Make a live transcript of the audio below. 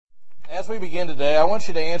As we begin today, I want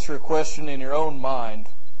you to answer a question in your own mind.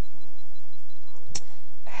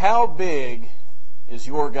 How big is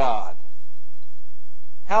your God?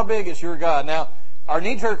 How big is your God? Now, our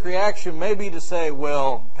knee-jerk reaction may be to say,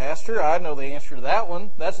 well, Pastor, I know the answer to that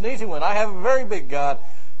one. That's an easy one. I have a very big God.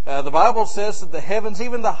 The Bible says that the heavens,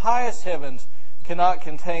 even the highest heavens, cannot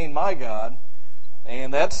contain my God.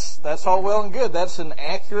 And that's all well and good. That's an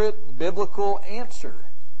accurate biblical answer.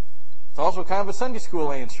 It's also kind of a Sunday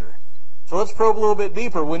school answer. So let's probe a little bit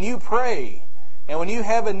deeper. When you pray, and when you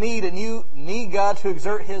have a need, and you need God to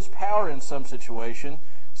exert His power in some situation,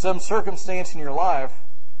 some circumstance in your life,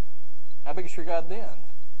 how big is your God then?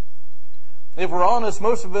 If we're honest,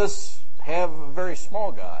 most of us have a very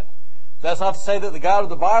small God. That's not to say that the God of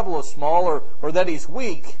the Bible is small or that He's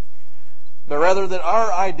weak, but rather that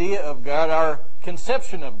our idea of God, our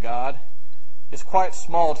conception of God, is quite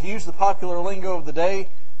small. To use the popular lingo of the day,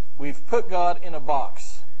 we've put God in a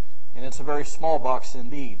box. And it's a very small box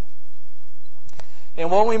indeed. And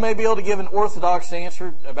while we may be able to give an orthodox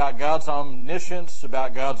answer about God's omniscience,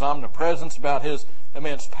 about God's omnipresence, about His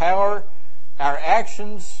immense power, our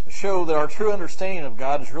actions show that our true understanding of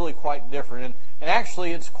God is really quite different. And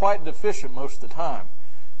actually, it's quite deficient most of the time.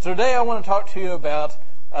 So today I want to talk to you about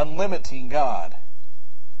unlimiting God.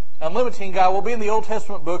 Unlimiting God. We'll be in the Old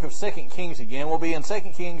Testament book of 2 Kings again. We'll be in 2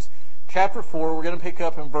 Kings chapter 4. We're going to pick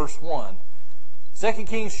up in verse 1. 2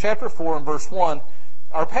 Kings chapter 4 and verse 1.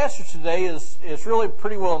 Our passage today is really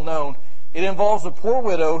pretty well known. It involves a poor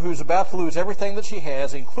widow who's about to lose everything that she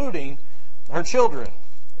has, including her children.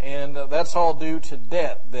 And that's all due to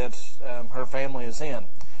debt that her family is in.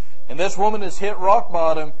 And this woman has hit rock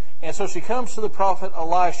bottom, and so she comes to the prophet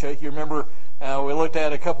Elisha. You remember we looked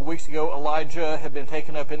at a couple weeks ago, Elijah had been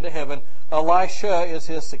taken up into heaven. Elisha is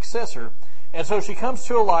his successor. And so she comes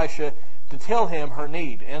to Elisha to tell him her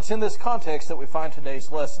need. And it's in this context that we find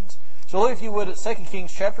today's lessons. So look, if you would, at 2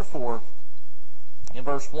 Kings chapter 4 in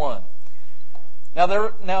verse 1.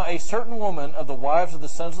 Now a certain woman of the wives of the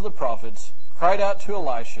sons of the prophets cried out to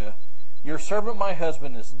Elisha, "Your servant my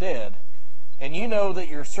husband is dead, and you know that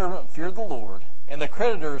your servant feared the Lord, and the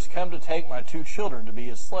creditors come to take my 2 children to be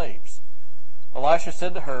his slaves." Elisha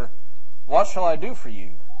said to her, "What shall I do for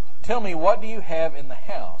you? Tell me, what do you have in the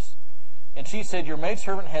house?" And she said, "Your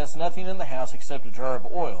maidservant has nothing in the house except a jar of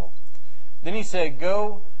oil." Then he said,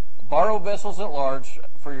 "Go, borrow vessels at large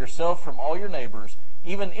for yourself from all your neighbors,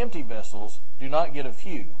 even empty vessels. Do not get a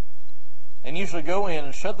few. And you shall go in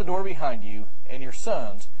and shut the door behind you and your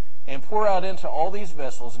sons, and pour out into all these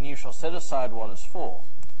vessels, and you shall set aside what is full."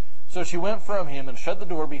 So she went from him and shut the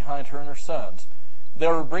door behind her and her sons. They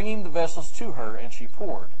were bringing the vessels to her, and she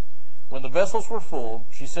poured. When the vessels were full,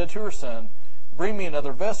 she said to her son, "Bring me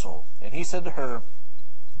another vessel." And he said to her,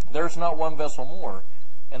 "There is not one vessel more."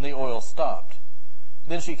 And the oil stopped.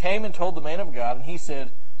 Then she came and told the man of God, and he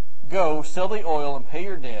said, "Go, sell the oil and pay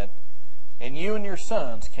your debt, and you and your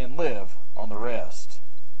sons can live on the rest."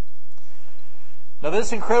 Now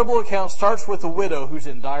this incredible account starts with a widow who's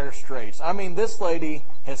in dire straits. I mean, this lady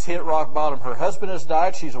has hit rock bottom. Her husband has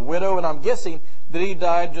died. She's a widow, and I'm guessing that he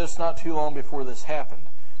died just not too long before this happened.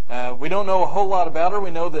 We don't know a whole lot about her.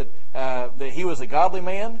 We know that he was a godly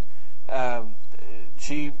man.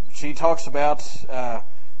 She talks about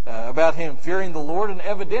him fearing the Lord, and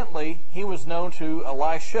evidently he was known to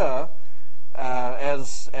Elisha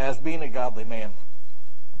as being a godly man.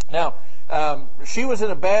 Now, she was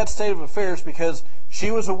in a bad state of affairs because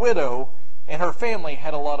she was a widow and her family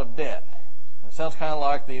had a lot of debt. It sounds kind of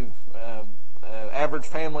like the average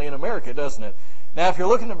family in America, doesn't it? Now, if you're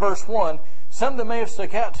looking at verse 1, something that may have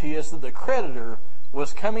stuck out to you is that the creditor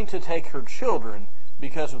was coming to take her children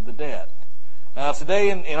because of the debt. Now, today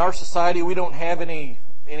in our society, we don't have any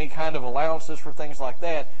kind of allowances for things like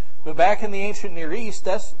that. But back in the ancient Near East,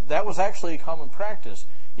 that was actually a common practice.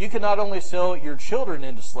 You could not only sell your children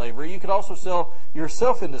into slavery, you could also sell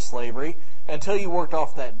yourself into slavery until you worked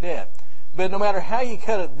off that debt. But no matter how you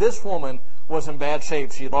cut it, this woman was in bad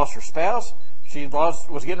shape. She lost her spouse. She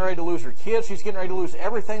was getting ready to lose her kids. She's getting ready to lose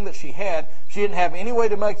everything that she had. She didn't have any way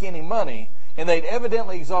to make any money, and they'd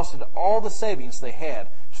evidently exhausted all the savings they had.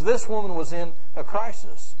 So this woman was in a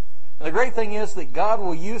crisis. And the great thing is that God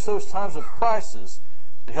will use those times of crisis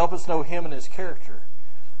to help us know Him and His character.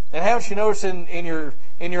 And haven't you noticed in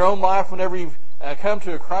your own life, whenever you've come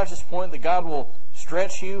to a crisis point, that God will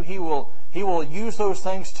stretch you? He will use those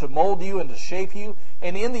things to mold you and to shape you.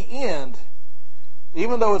 And in the end,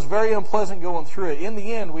 even though it's very unpleasant going through it, in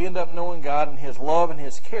the end we end up knowing God and His love and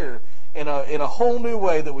His care in a whole new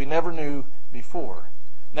way that we never knew before.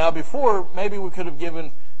 Now, before, maybe we could have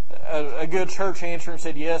given a good church answer and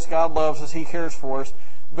said, yes, God loves us, He cares for us.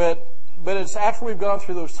 But but it's after we've gone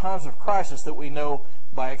through those times of crisis that we know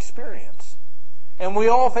by experience. And we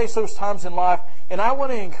all face those times in life. And I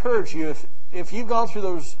want to encourage you, if you've gone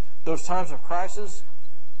through those times of crisis,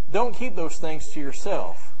 don't keep those things to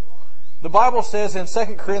yourself. The Bible says in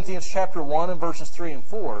 2 Corinthians chapter 1 and verses 3 and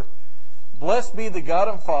 4, "Blessed be the God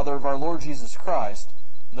and Father of our Lord Jesus Christ,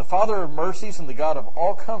 the Father of mercies and the God of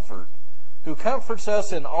all comfort, who comforts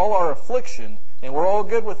us in all our affliction," and we're all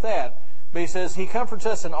good with that, but he says He comforts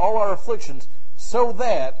us in all our afflictions so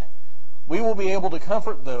that we will be able to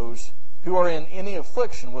comfort those who are in any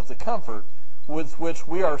affliction with the comfort with which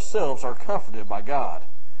we ourselves are comforted by God.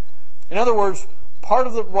 In other words, part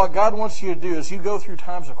of what God wants you to do as you go through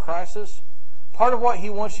times of crisis, part of what He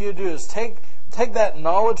wants you to do is take that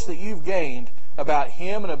knowledge that you've gained about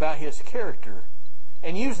Him and about His character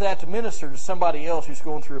and use that to minister to somebody else who's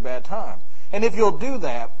going through a bad time. And if you'll do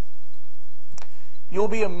that, you'll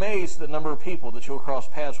be amazed at the number of people that you'll cross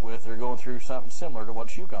paths with that are going through something similar to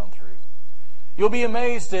what you've gone through. You'll be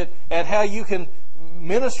amazed at how you can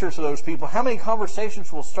minister to those people, how many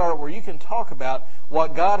conversations will start where you can talk about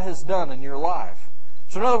what God has done in your life.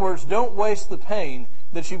 So in other words, don't waste the pain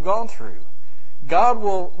that you've gone through. God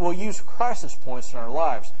will use crisis points in our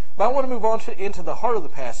lives. But I want to move on into the heart of the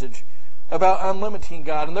passage about unlimiting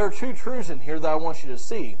God. And there are two truths in here that I want you to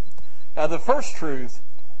see. The first truth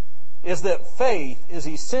is that faith is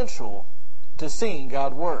essential to seeing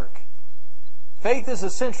God work. Faith is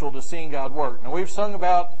essential to seeing God work. Now, we've sung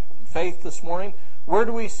about faith this morning. Where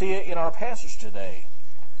do we see it in our passage today?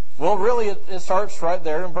 Well, really, it starts right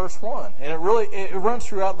there in verse 1. And it runs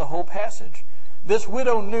throughout the whole passage. This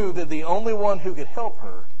widow knew that the only one who could help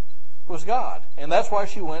her was God. And that's why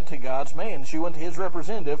she went to God's man. She went to His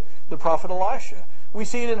representative, the prophet Elisha. We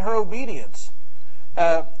see it in her obedience.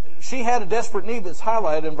 She had a desperate need that's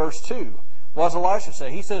highlighted in verse 2. What does Elisha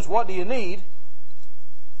say? He says, "What do you need?"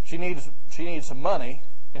 She needs some money.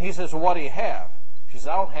 And he says, "Well, what do you have?" She says,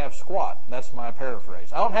 "I don't have squat." That's my paraphrase.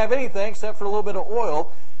 "I don't have anything except for a little bit of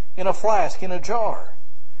oil in a flask, in a jar."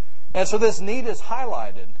 And so this need is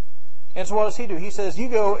highlighted. And so what does he do? He says, "You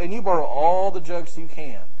go and you borrow all the jugs you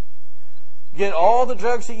can. Get all the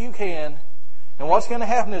jugs that you can. And what's going to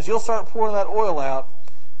happen is you'll start pouring that oil out."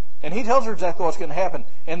 And he tells her exactly what's going to happen.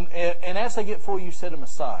 And as they get full, you set them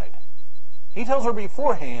aside. He tells her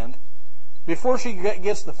beforehand, before she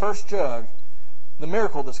gets the first jug, the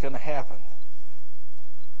miracle that's going to happen.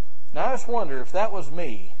 Now I just wonder, if that was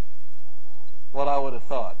me, what I would have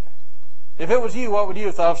thought. If it was you, what would you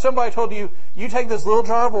have thought? If somebody told you, you take this little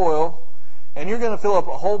jar of oil, and you're going to fill up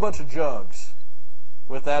a whole bunch of jugs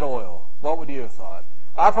with that oil, what would you have thought?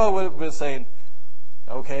 I probably would have been saying,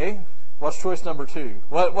 "Okay, what's choice number 2?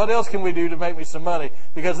 What else can we do to make me some money?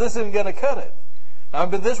 Because this isn't going to cut it."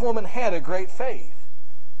 But this woman had a great faith.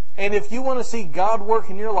 And if you want to see God work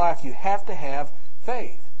in your life, you have to have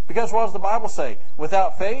faith. Because what does the Bible say?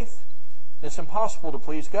 Without faith, it's impossible to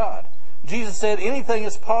please God. Jesus said anything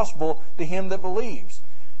is possible to him that believes.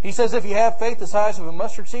 He says if you have faith the size of a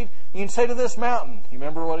mustard seed, you can say to this mountain. You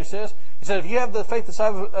remember what he says? He said if you have the faith the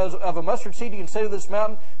size of a mustard seed, you can say to this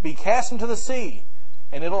mountain, "Be cast into the sea,"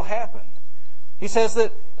 and it'll happen. He says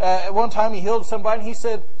that at one time he healed somebody, and he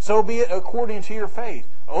said, "So be it according to your faith."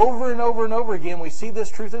 Over and over and over again, we see this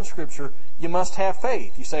truth in Scripture. You must have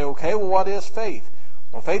faith. You say, "Okay, well, what is faith?"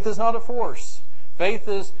 Well, faith is not a force. Faith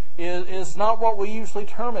is not what we usually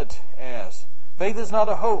term it as. Faith is not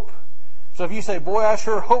a hope. So if you say, "Boy, I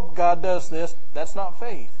sure hope God does this," that's not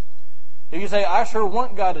faith. If you say, "I sure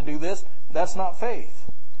want God to do this," that's not faith.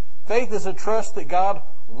 Faith is a trust that God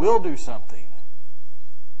will do something.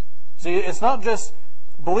 See, it's not just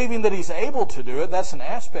believing that He's able to do it. That's an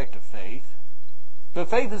aspect of faith. But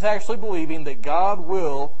faith is actually believing that God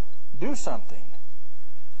will do something.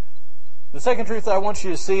 The second truth I want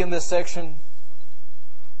you to see in this section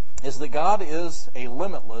is that God is a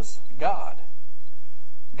limitless God.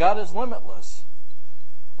 God is limitless.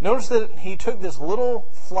 Notice that He took this little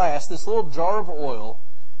flask, this little jar of oil,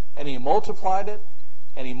 and He multiplied it,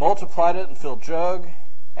 and filled jug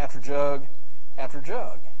after jug after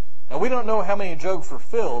jug. Now, we don't know how many jugs were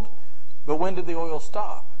filled, but when did the oil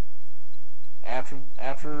stop?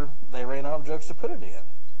 After they ran out of jugs to put it in.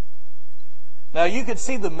 Now, you could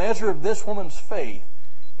see the measure of this woman's faith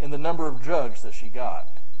in the number of jugs that she got.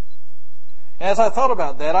 And as I thought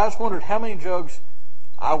about that, I just wondered how many jugs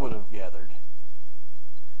I would have gathered.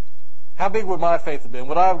 How big would my faith have been?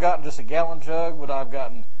 Would I have gotten just a gallon jug? Would I have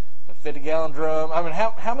gotten a 50-gallon drum? I mean,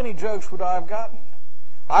 how many jugs would I have gotten?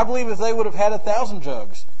 I believe if they would have had 1,000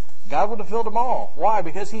 jugs, God would have filled them all. Why?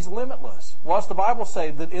 Because He's limitless. What's the Bible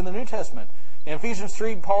say that in the New Testament? In Ephesians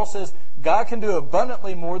 3, Paul says, God can do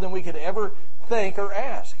abundantly more than we could ever think or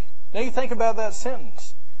ask. Now you think about that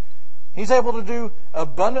sentence. He's able to do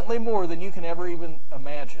abundantly more than you can ever even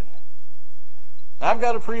imagine. I've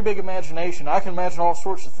got a pretty big imagination. I can imagine all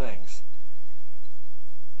sorts of things.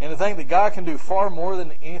 And to think that God can do far more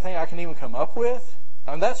than anything I can even come up with,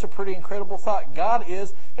 I mean, that's a pretty incredible thought. God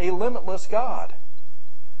is a limitless God.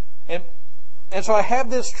 And so I have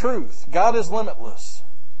this truth. God is limitless.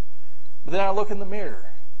 But then I look in the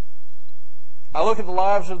mirror. I look at the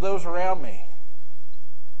lives of those around me.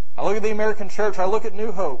 I look at the American church. I look at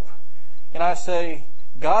New Hope. And I say,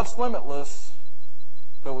 God's limitless,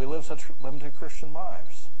 but we live such limited Christian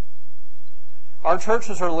lives. Our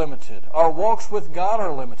churches are limited. Our walks with God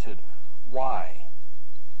are limited. Why?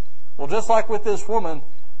 Well, just like with this woman,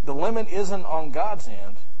 the limit isn't on God's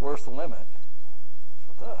end. Where's the limit? It's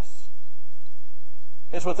with us.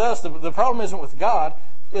 It's with us. The problem isn't with God.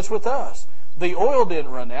 It's with us. The oil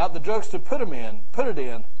didn't run out. The jugs to put it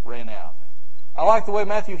in, ran out. I like the way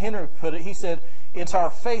Matthew Henry put it. He said, it's our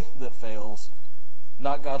faith that fails,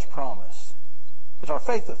 not God's promise. It's our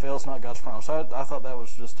faith that fails, not God's promise. I thought that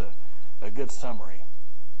was just a good summary.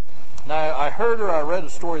 Now, I heard or I read a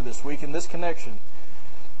story this week in this connection,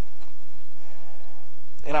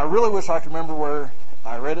 and I really wish I could remember where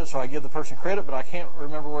I read it, so I give the person credit, but I can't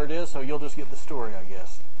remember where it is, so you'll just get the story, I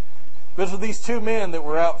guess. This was these two men that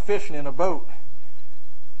were out fishing in a boat.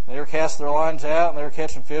 They were casting their lines out, and they were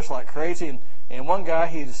catching fish like crazy, and one guy,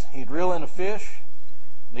 he'd reel in a fish,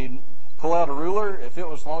 and he'd pull out a ruler. If it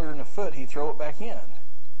was longer than a foot, he'd throw it back in.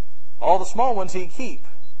 All the small ones he'd keep.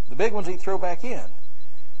 The big ones he'd throw back in.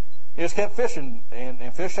 He just kept fishing,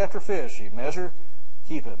 and fish after fish. He'd measure,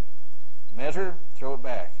 keep it. Measure, throw it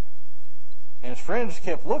back. And his friend just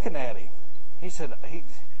kept looking at him. He said,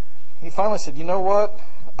 he finally said, you know what?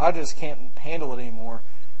 I just can't handle it anymore.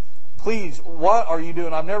 Please, what are you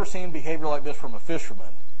doing? I've never seen behavior like this from a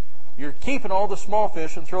fisherman. You're keeping all the small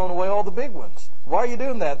fish and throwing away all the big ones. Why are you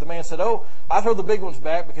doing that? The man said, oh, I throw the big ones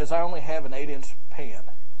back because I only have an 8-inch pan.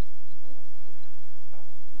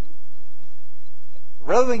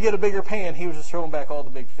 Rather than get a bigger pan, he was just throwing back all the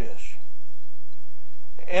big fish.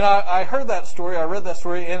 And I heard that story, I read that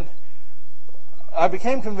story, and I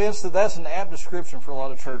became convinced that that's an apt description for a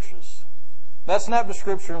lot of churches. That's an apt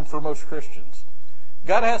description for most Christians.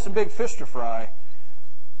 God has some big fish to fry,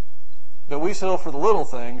 but we settle for the little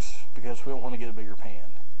things because we don't want to get a bigger pan.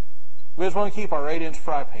 We just want to keep our 8-inch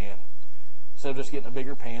fry pan instead of just getting a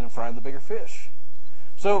bigger pan and frying the bigger fish.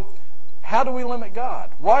 So, how do we limit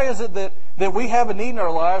God? Why is it that we have a need in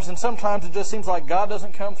our lives and sometimes it just seems like God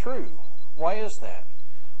doesn't come through? Why is that?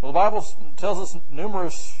 Well, the Bible tells us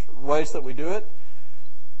numerous ways that we do it.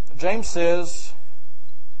 James says,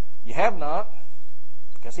 you have not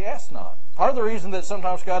because you ask not. Part of the reason that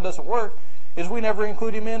sometimes God doesn't work is we never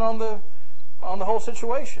include Him in on the whole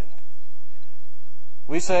situation.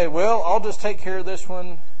 We say, well, I'll just take care of this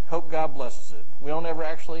one, hope God blesses it. We don't ever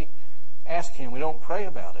actually ask Him. We don't pray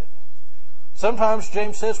about it. Sometimes,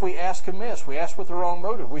 James says, we ask amiss. We ask with the wrong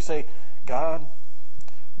motive. We say, God,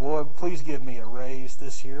 boy, please give me a raise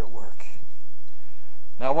this year at work.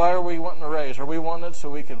 Now, why are we wanting a raise? Are we wanting it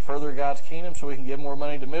so we can further God's kingdom, so we can give more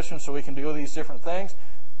money to missions, so we can do all these different things?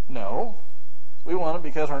 No. We want it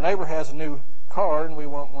because our neighbor has a new car and we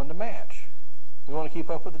want one to match. We want to keep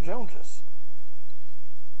up with the Joneses.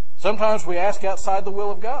 Sometimes we ask outside the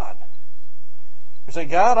will of God. We say,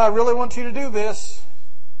 God, I really want you to do this.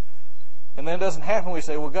 And then it doesn't happen. We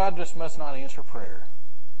say, well, God just must not answer prayer.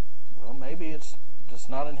 Well, maybe it's just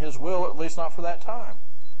not in His will, at least not for that time.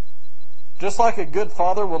 Just like a good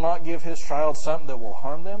father will not give his child something that will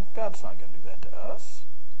harm them, God's not going to do that to us.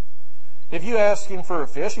 If you ask Him for a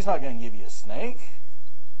fish, He's not going to give you a snake.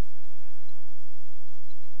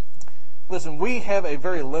 Listen, we have a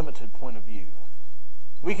very limited point of view.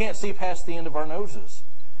 We can't see past the end of our noses.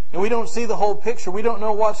 And we don't see the whole picture. We don't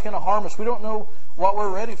know what's going to harm us. We don't know what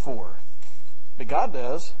we're ready for. But God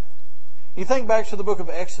does. You think back to the book of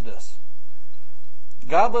Exodus.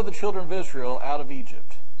 God led the children of Israel out of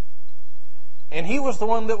Egypt. And He was the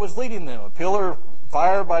one that was leading them. A pillar of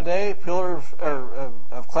fire by day, pillar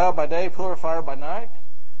of cloud by day, pillar of fire by night.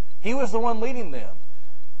 He was the one leading them.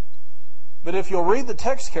 But if you'll read the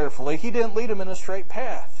text carefully, He didn't lead them in a straight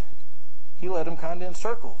path. He led them kind of in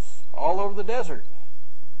circles, all over the desert.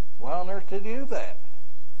 Why on earth did He do that?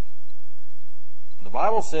 The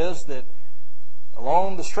Bible says that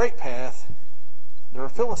along the straight path, there are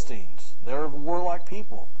Philistines. There are warlike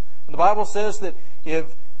people. And the Bible says that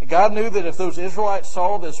if God knew that if those Israelites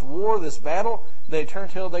saw this war, this battle, they'd turn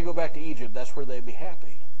tail, they'd go back to Egypt. That's where they'd be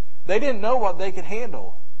happy. They didn't know what they could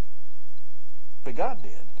handle. But God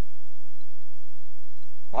did.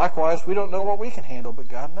 Likewise, we don't know what we can handle, but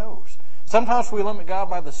God knows. Sometimes we limit God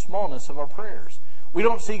by the smallness of our prayers. We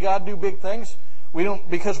don't see God do big things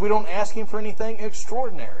because we don't ask Him for anything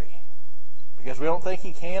extraordinary, because we don't think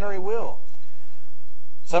He can or He will.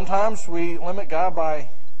 Sometimes we limit God by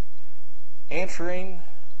telling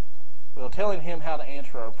Him how to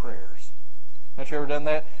answer our prayers. Have you ever done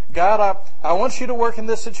that? God, I want you to work in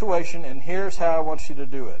this situation, and here's how I want you to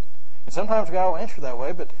do it. And sometimes God will answer that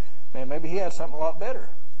way, but man, maybe He had something a lot better.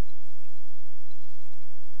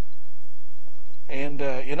 And,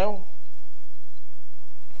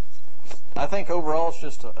 I think overall it's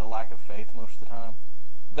just a lack of faith most of the time.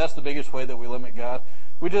 That's the biggest way that we limit God.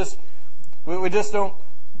 We just don't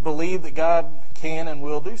believe that God can and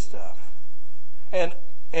will do stuff. And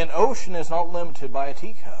an ocean is not limited by a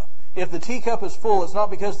teacup. If the teacup is full, it's not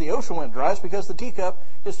because the ocean went dry, it's because the teacup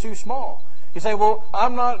is too small. You say, well,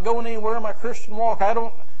 I'm not going anywhere in my Christian walk.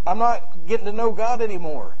 I'm not getting to know God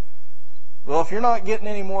anymore. Well, if you're not getting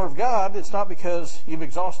any more of God, it's not because you've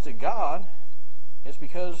exhausted God. It's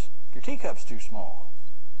because your teacup's too small.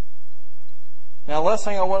 Now, the last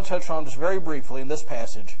thing I want to touch on just very briefly in this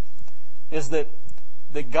passage is that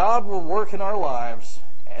God will work in our lives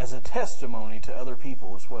as a testimony to other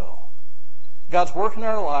people as well. God's work in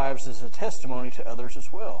our lives is a testimony to others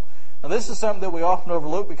as well. Now, this is something that we often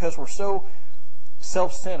overlook because we're so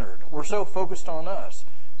self-centered. We're so focused on us.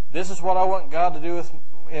 This is what I want God to do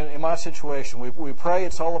in my situation. We pray,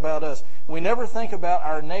 it's all about us. We never think about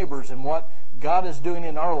our neighbors and what God is doing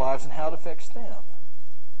in our lives and how it affects them.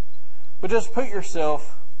 But just put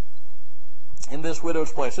yourself in this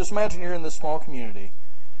widow's place. Just imagine you're in this small community,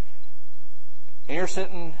 and you're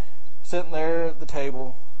sitting there at the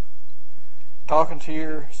table, talking to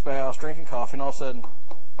your spouse, drinking coffee, and all of a sudden,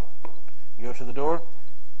 you go to the door.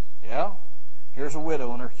 Yeah, here's a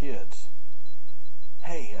widow and her kids.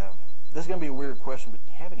 Hey, this is going to be a weird question, but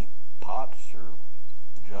do you have any pots or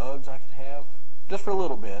jugs I could have? Just for a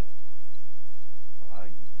little bit. I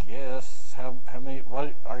guess. How many?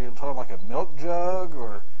 What are you talking, like a milk jug,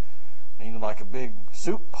 or like a big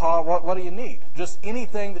soup pot? What do you need? Just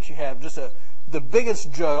anything that you have. Just the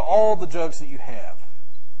biggest jug, all the jugs that you have.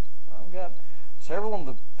 I've got several in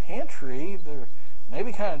the pantry. They're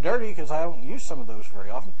maybe kind of dirty because I don't use some of those very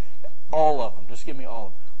often. All of them. Just give me all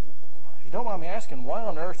of them. If you don't mind me asking, why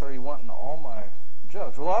on earth are you wanting all my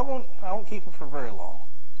jugs? Well, I won't keep them for very long.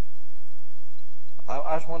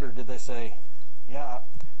 I just wondered, did they say, yeah,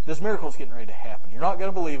 this miracle's getting ready to happen. You're not going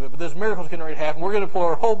to believe it, but this miracle's getting ready to happen. We're going to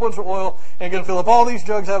pour a whole bunch of oil and going to fill up all these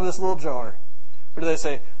jugs out of this little jar. Or do they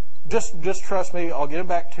say, just trust me, I'll get them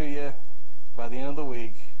back to you by the end of the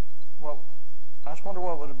week? Well, I just wonder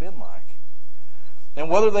what it would have been like. And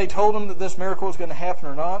whether they told them that this miracle was going to happen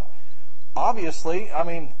or not, obviously,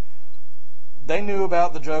 they knew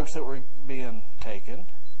about the jugs that were being taken.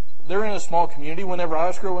 They're in a small community. Whenever I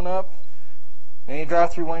was growing up, and you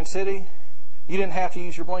drive through Wayne City, you didn't have to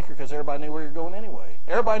use your blinker because everybody knew where you're going anyway.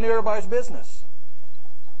 Everybody knew everybody's business.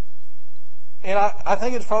 And I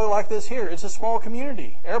think it's probably like this here. It's a small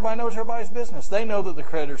community. Everybody knows everybody's business. They know that the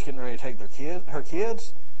creditor's getting ready to take her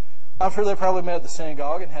kids. I'm sure they probably met at the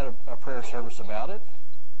synagogue and had a prayer service about it.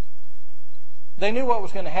 They knew what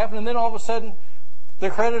was going to happen, and then all of a sudden, the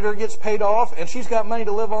creditor gets paid off, and she's got money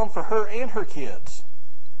to live on for her and her kids.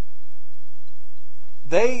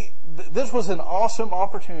 This was an awesome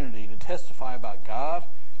opportunity to testify about God,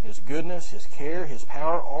 His goodness, His care, His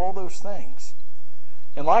power, all those things.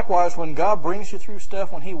 And likewise, when God brings you through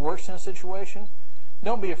stuff, when He works in a situation,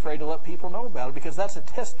 don't be afraid to let people know about it, because that's a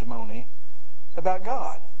testimony about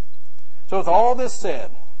God. So with all this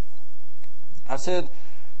said, I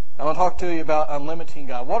want to talk to you about unlimiting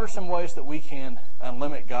God. What are some ways that we can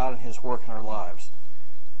unlimit God and His work in our lives?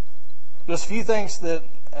 Just a few things that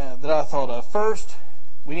I thought of. First,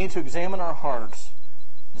 we need to examine our hearts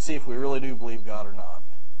to see if we really do believe God or not.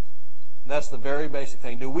 That's the very basic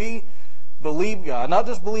thing. Do we believe God? Not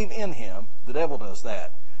just believe in Him. The devil does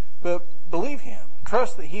that. But believe Him.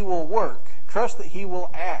 Trust that He will work. Trust that He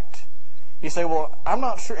will act. You say, well, I'm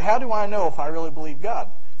not sure. How do I know if I really believe God?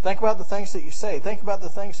 Think about the things that you say. Think about the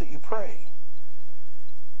things that you pray.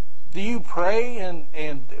 Do you pray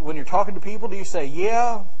and when you're talking to people, do you say,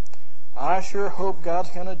 yeah, I sure hope God's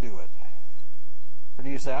going to do it? Or do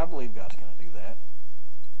you say, I believe God's going to do that?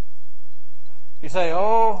 You say,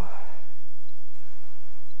 oh,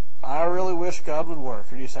 I really wish God would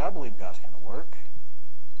work. Or do you say, I believe God's going to work?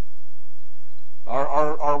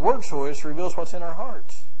 Our word choice reveals what's in our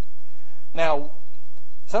hearts. Now,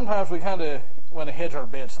 sometimes we kind of want to hedge our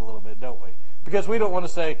bets a little bit, don't we? Because we don't want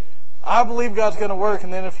to say, I believe God's going to work,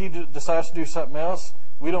 and then if He decides to do something else,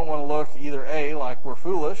 we don't want to look either A, like we're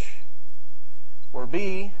foolish, or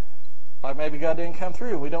B, Like maybe God didn't come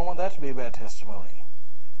through. We don't want that to be a bad testimony.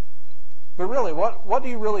 But really, what do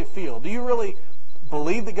you really feel? Do you really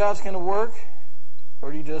believe that God's going to work?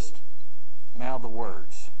 Or do you just mouth the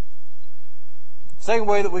words? Second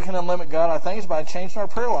way that we can unlimit God, I think, is by changing our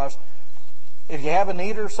prayer lives. If you have a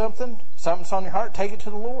need or something's on your heart, take it to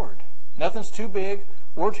the Lord. Nothing's too big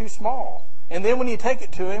or too small. And then when you take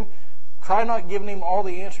it to Him, try not giving Him all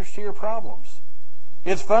the answers to your problems.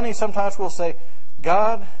 It's funny, sometimes we'll say,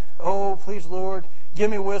 God, oh, please, Lord,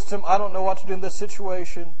 give me wisdom. I don't know what to do in this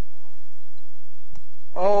situation.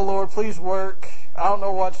 Oh, Lord, please work. I don't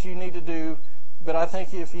know what you need to do, but I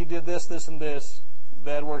think if you did this, this, and this,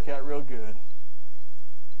 that'd work out real good.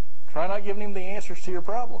 Try not giving Him the answers to your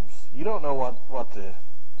problems. You don't know what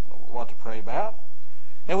to pray about.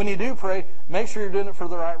 And when you do pray, make sure you're doing it for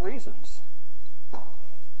the right reasons.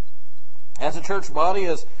 As a church body,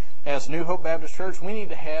 as New Hope Baptist Church, we need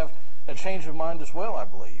to have a change of mind as well, I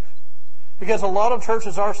believe. Because a lot of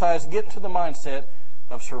churches our size get into the mindset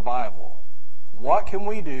of survival. What can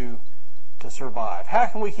we do to survive? How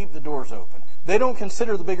can we keep the doors open? They don't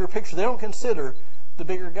consider the bigger picture. They don't consider the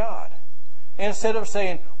bigger God. And instead of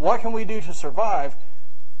saying, what can we do to survive,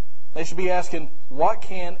 they should be asking, what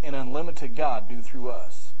can an unlimited God do through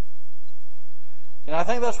us? And I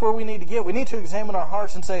think that's where we need to get. We need to examine our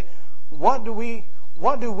hearts and say, what do we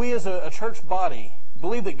as a church body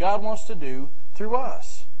believe that God wants to do through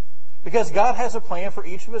us? Because God has a plan for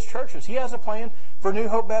each of His churches. He has a plan for New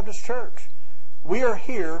Hope Baptist Church. We are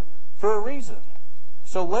here for a reason.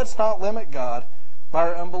 So let's not limit God by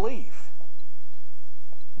our unbelief.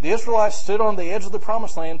 The Israelites stood on the edge of the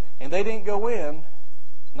promised land and they didn't go in,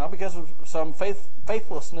 not because of some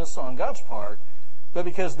faithlessness on God's part, but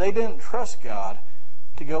because they didn't trust God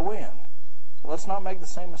to go in. Let's not make the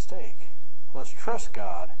same mistake. Let's trust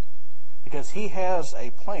God because He has a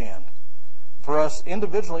plan for us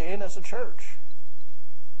individually and as a church.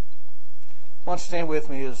 Why don't you stand with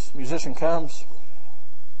me as the musician comes?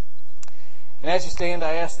 And as you stand,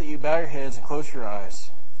 I ask that you bow your heads and close your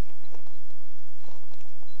eyes.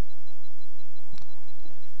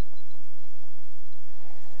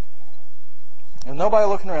 And nobody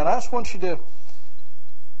looking around, I just want you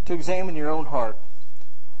to examine your own heart.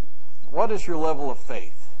 What is your level of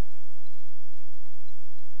faith?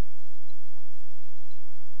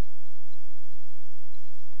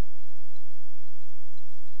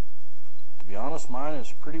 To be honest, mine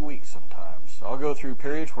is pretty weak sometimes. I'll go through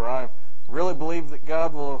periods where I really believe that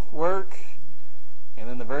God will work, and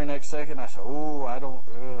then the very next second I say,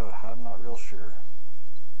 I'm not real sure.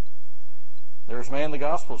 There's a man in the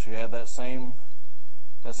Gospels who had that same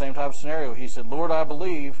type of scenario. He said, Lord, I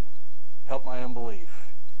believe, help my unbelief.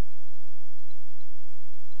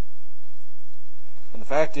 And the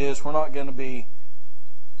fact is, we're not going to be,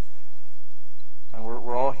 and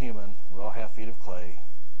we're all human. We all have feet of clay.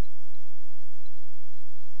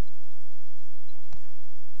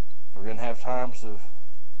 We're going to have times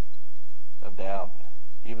of doubt.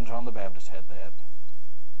 Even John the Baptist had that.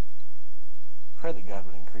 Pray that God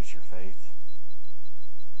would increase your faith.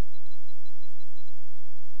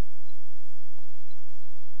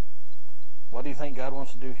 What do you think God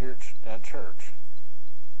wants to do here at church?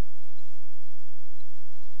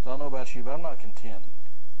 I don't know about you, but I'm not content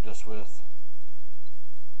just with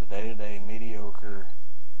the day-to-day mediocre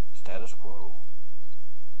status quo.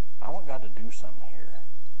 I want God to do something here.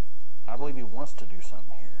 I believe He wants to do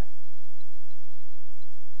something here.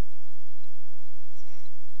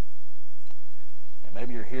 And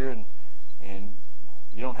maybe you're here and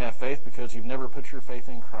you don't have faith because you've never put your faith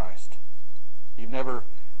in Christ. You've never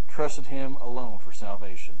trusted Him alone for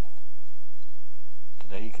salvation.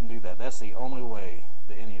 Today you can do that. That's the only way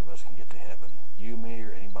that any of us can get to heaven. You, me,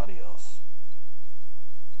 or anybody else.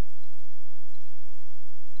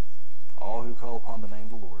 All who call upon the name of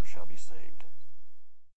the Lord shall be saved.